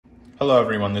Hello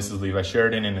everyone, this is Levi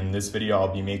Sheridan, and in this video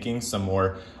I'll be making some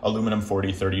more aluminum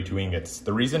 4032 ingots.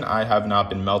 The reason I have not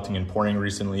been melting and pouring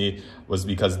recently was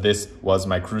because this was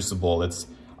my crucible. It's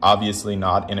obviously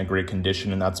not in a great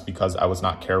condition, and that's because I was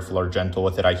not careful or gentle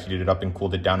with it. I heated it up and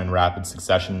cooled it down in rapid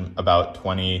succession about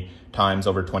 20 times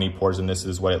over 20 pours, and this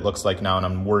is what it looks like now, and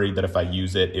I'm worried that if I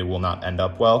use it, it will not end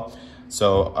up well.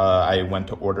 So I went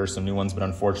to order some new ones, but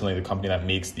unfortunately the company that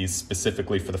makes these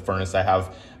specifically for the furnace I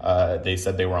have, they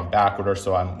said they were on back order,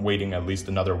 so I'm waiting at least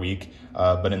another week.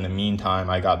 But in the meantime,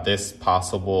 I got this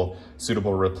possible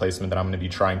suitable replacement that I'm gonna be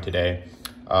trying today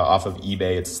off of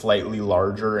eBay. It's slightly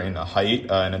larger in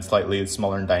height and it's slightly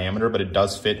smaller in diameter, but it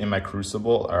does fit in my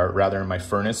crucible, or rather in my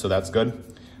furnace, so that's good.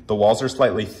 The walls are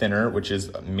slightly thinner, which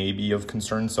is maybe of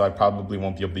concern, so I probably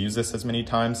won't be able to use this as many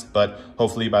times, but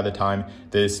hopefully by the time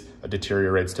this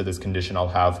deteriorates to this condition, I'll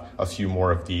have a few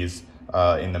more of these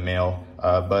in the mail.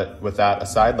 But with that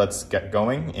aside, let's get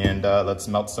going and let's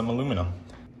melt some aluminum.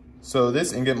 So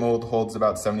this ingot mold holds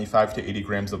about 75 to 80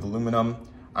 grams of aluminum.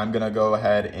 I'm gonna go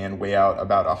ahead and weigh out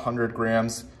about 100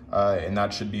 grams, and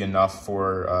that should be enough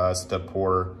for us to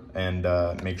pour and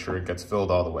make sure it gets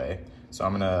filled all the way. So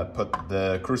I'm gonna put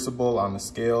the crucible on the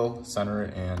scale, center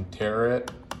it, and tare it.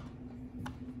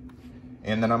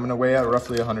 And then I'm gonna weigh out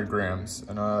roughly 100 grams.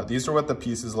 And these are what the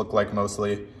pieces look like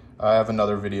mostly. I have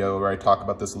another video where I talk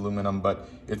about this aluminum, but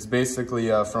it's basically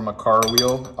from a car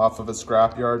wheel off of a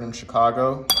scrapyard in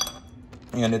Chicago.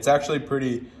 And it's actually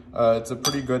it's a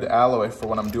pretty good alloy for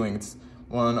what I'm doing. It's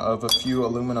one of a few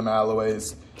aluminum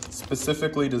alloys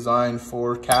specifically designed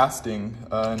for casting.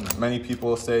 And many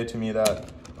people say to me that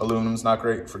aluminum's not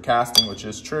great for casting, which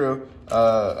is true.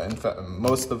 In fact,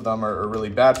 most of them are really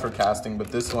bad for casting,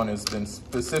 but this one has been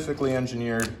specifically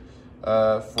engineered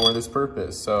for this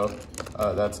purpose, so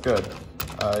that's good.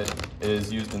 It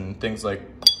is used in things like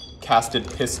casted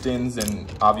pistons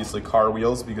and obviously car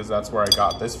wheels, because that's where I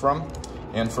got this from.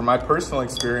 And from my personal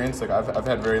experience, like I've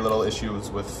had very little issues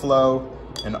with flow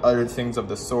and other things of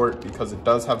the sort, because it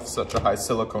does have such a high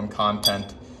silicone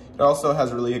content. It also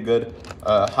has really good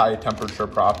high temperature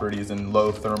properties and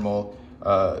low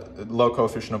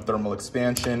coefficient of thermal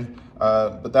expansion,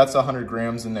 but that's 100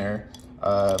 grams in there.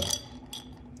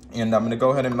 And I'm gonna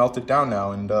go ahead and melt it down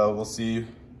now, and we'll see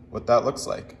what that looks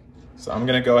like. So I'm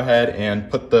gonna go ahead and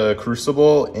put the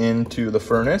crucible into the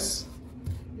furnace.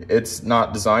 It's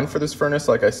not designed for this furnace,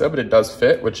 like I said, but it does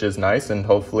fit, which is nice, and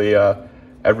hopefully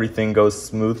everything goes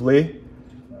smoothly.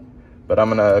 But I'm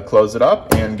gonna close it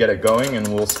up and get it going, and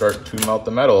we'll start to melt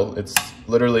the metal. It's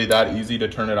literally that easy to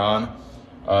turn it on.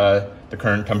 The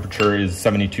current temperature is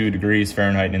 72 degrees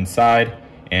Fahrenheit inside,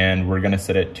 and we're gonna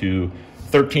set it to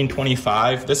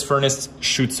 1325. This furnace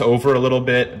shoots over a little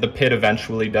bit. The pit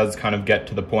eventually does kind of get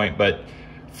to the point, but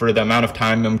for the amount of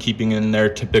time I'm keeping in there,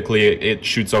 typically it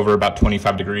shoots over about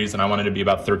 25 degrees, and I want it to be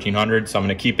about 1300. So I'm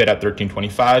gonna keep it at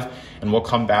 1325, and we'll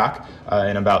come back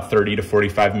in about 30 to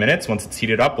 45 minutes. Once it's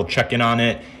heated up, we'll check in on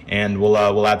it, and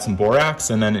we'll add some borax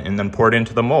and then pour it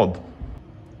into the mold.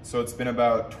 So it's been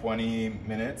about 20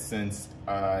 minutes since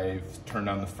I've turned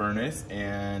on the furnace,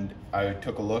 and I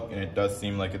took a look, and it does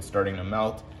seem like it's starting to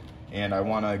melt, and I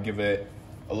wanna give it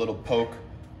a little poke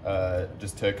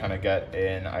just to kind of get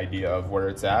an idea of where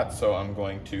it's at. So I'm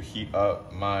going to heat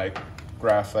up my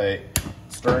graphite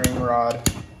stirring rod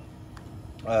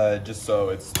just so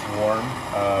it's warm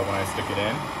when I stick it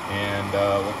in, and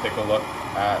we'll take a look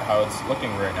at how it's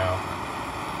looking right now.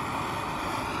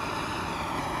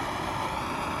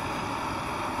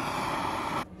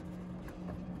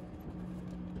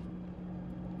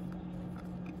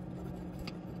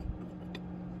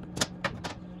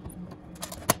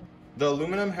 The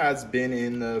aluminum has been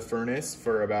in the furnace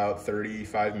for about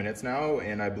 35 minutes now,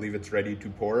 and I believe it's ready to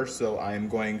pour. So I'm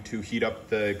going to heat up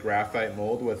the graphite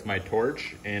mold with my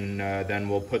torch, and then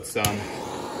we'll put some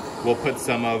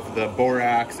of the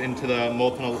borax into the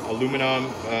molten aluminum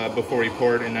before we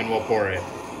pour it, and then we'll pour it.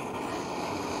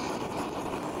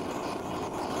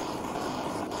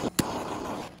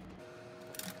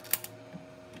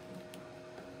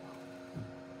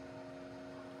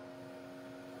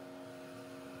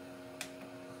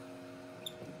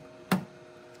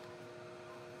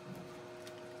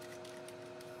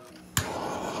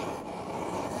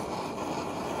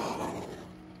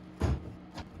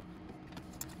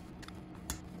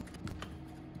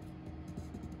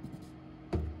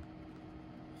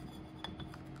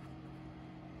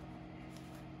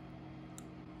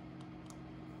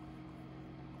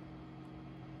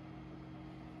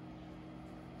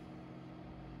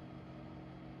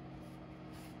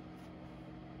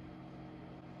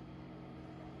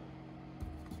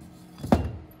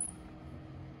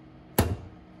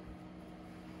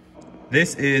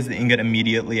 This is the ingot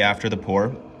immediately after the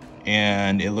pour,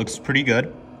 and it looks pretty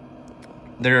good.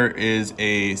 There is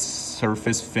a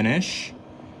surface finish.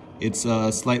 It's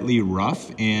slightly rough,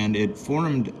 and it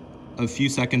formed a few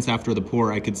seconds after the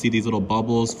pour. I could see these little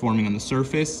bubbles forming on the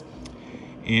surface,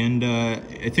 and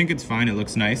I think it's fine. It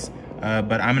looks nice,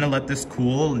 but I'm gonna let this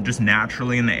cool just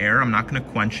naturally in the air. I'm not gonna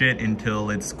quench it until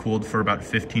it's cooled for about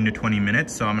 15 to 20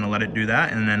 minutes. So I'm gonna let it do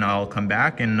that, and then I'll come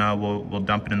back and we'll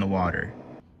dump it in the water.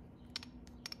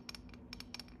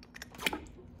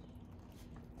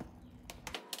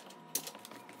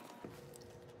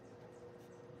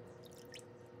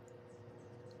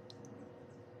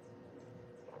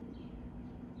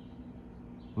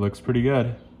 Looks pretty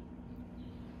good.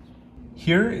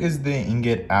 Here is the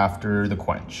ingot after the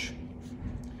quench.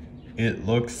 It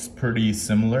looks pretty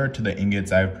similar to the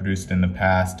ingots I've produced in the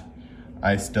past.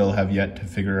 I still have yet to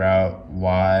figure out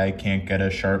why I can't get a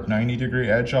sharp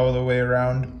 90-degree edge all the way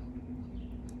around,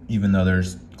 even though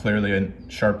there's clearly a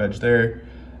sharp edge there,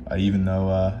 even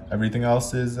though everything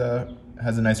else is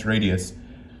has a nice radius.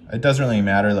 It doesn't really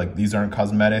matter, like these aren't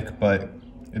cosmetic, but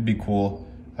it'd be cool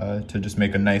to just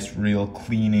make a nice, real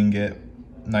clean ingot,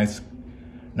 nice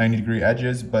 90-degree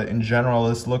edges. But in general,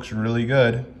 this looks really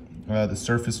good. The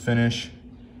surface finish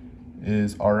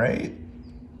is all right.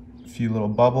 A few little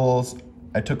bubbles.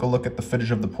 I took a look at the footage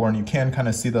of the pour, and you can kind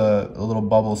of see the little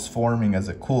bubbles forming as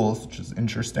it cools, which is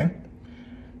interesting.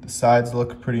 The sides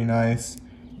look pretty nice.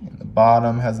 And the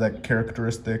bottom has that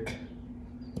characteristic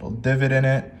little divot in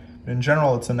it. But in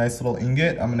general, it's a nice little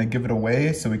ingot. I'm gonna give it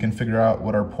away so we can figure out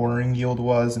what our pouring yield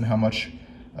was and how much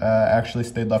actually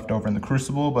stayed left over in the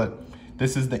crucible. But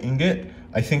this is the ingot.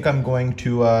 I think I'm going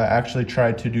to actually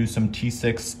try to do some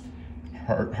T6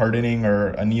 hardening or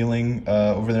annealing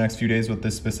over the next few days with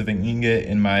this specific ingot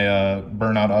in my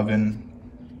burnout oven.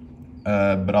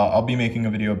 But I'll be making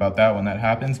a video about that when that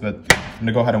happens. But I'm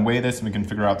gonna go ahead and weigh this and we can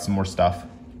figure out some more stuff.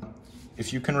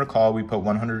 If you can recall, we put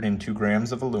 102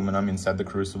 grams of aluminum inside the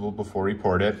crucible before we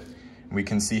poured it. We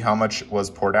can see how much was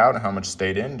poured out and how much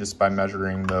stayed in just by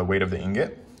measuring the weight of the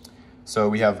ingot. So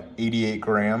we have 88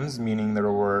 grams, meaning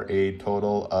there were a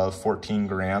total of 14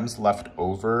 grams left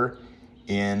over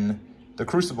in the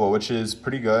crucible, which is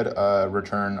pretty good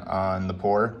return on the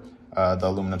pour. The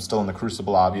aluminum's still in the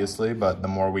crucible, obviously, but the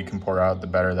more we can pour out, the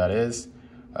better that is.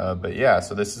 But yeah,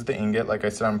 so this is the ingot. Like I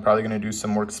said, I'm probably gonna do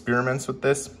some more experiments with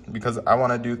this because I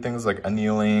wanna do things like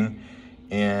annealing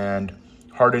and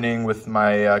hardening with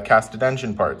my casted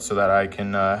engine parts so that I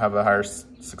can have a higher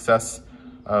success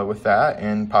with that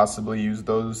and possibly use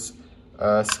those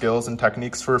skills and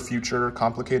techniques for future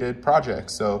complicated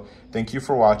projects. So thank you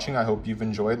for watching. I hope you've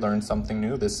enjoyed, learned something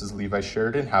new. This is Levi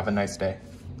Sheridan. Have a nice day.